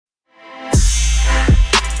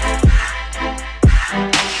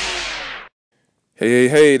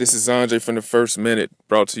Hey, this is Andre from the First Minute,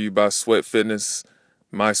 brought to you by Sweat Fitness,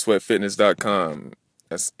 mysweatfitness.com.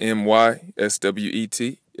 That's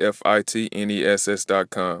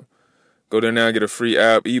MYSWETFITNESS.com. Go there now and get a free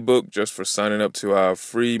app ebook just for signing up to our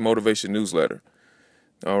free motivation newsletter.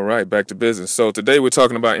 All right, back to business. So today we're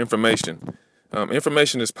talking about information.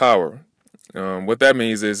 Information is power. What that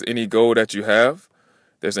means is any goal that you have,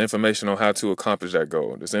 there's information on how to accomplish that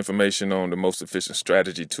goal. There's information on the most efficient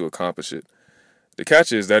strategy to accomplish it. The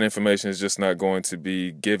catch is that information is just not going to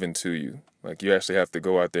be given to you. Like, you actually have to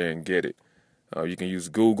go out there and get it. You can use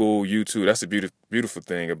Google, YouTube. That's the beautiful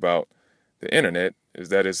thing about the internet, is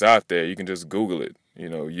that it's out there. You can just Google it,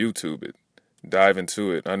 YouTube it, dive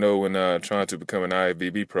into it. I know when trying to become an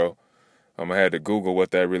IFBB pro, I had to Google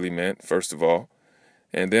what that really meant, first of all.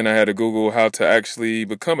 And then I had to Google how to actually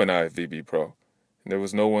become an IFBB pro. And there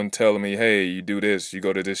was no one telling me, hey, you do this, you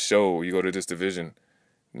go to this show, you go to this division.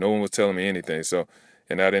 No one was telling me anything,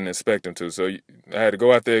 and I didn't expect them to. So I had to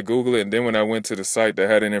go out there, Google it, and then when I went to the site that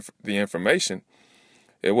had the information,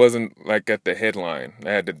 it wasn't like at the headline.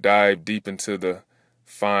 I had to dive deep into the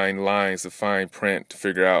fine lines, the fine print to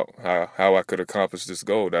figure out how I could accomplish this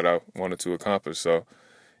goal that I wanted to accomplish. So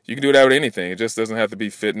you can do that with anything. It just doesn't have to be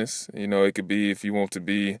fitness. It could be if you want to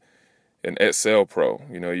be an Excel pro.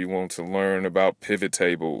 You want to learn about pivot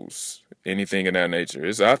tables, anything of that nature.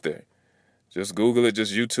 It's out there. Just Google it,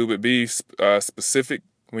 just YouTube it, be specific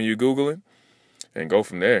when you Google it, and go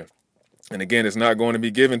from there. And again, it's not going to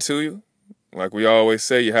be given to you. Like we always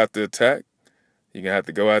say, you have to attack. You're going to have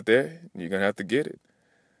to go out there, and you're going to have to get it.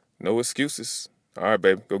 No excuses. All right,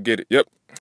 baby, go get it. Yep.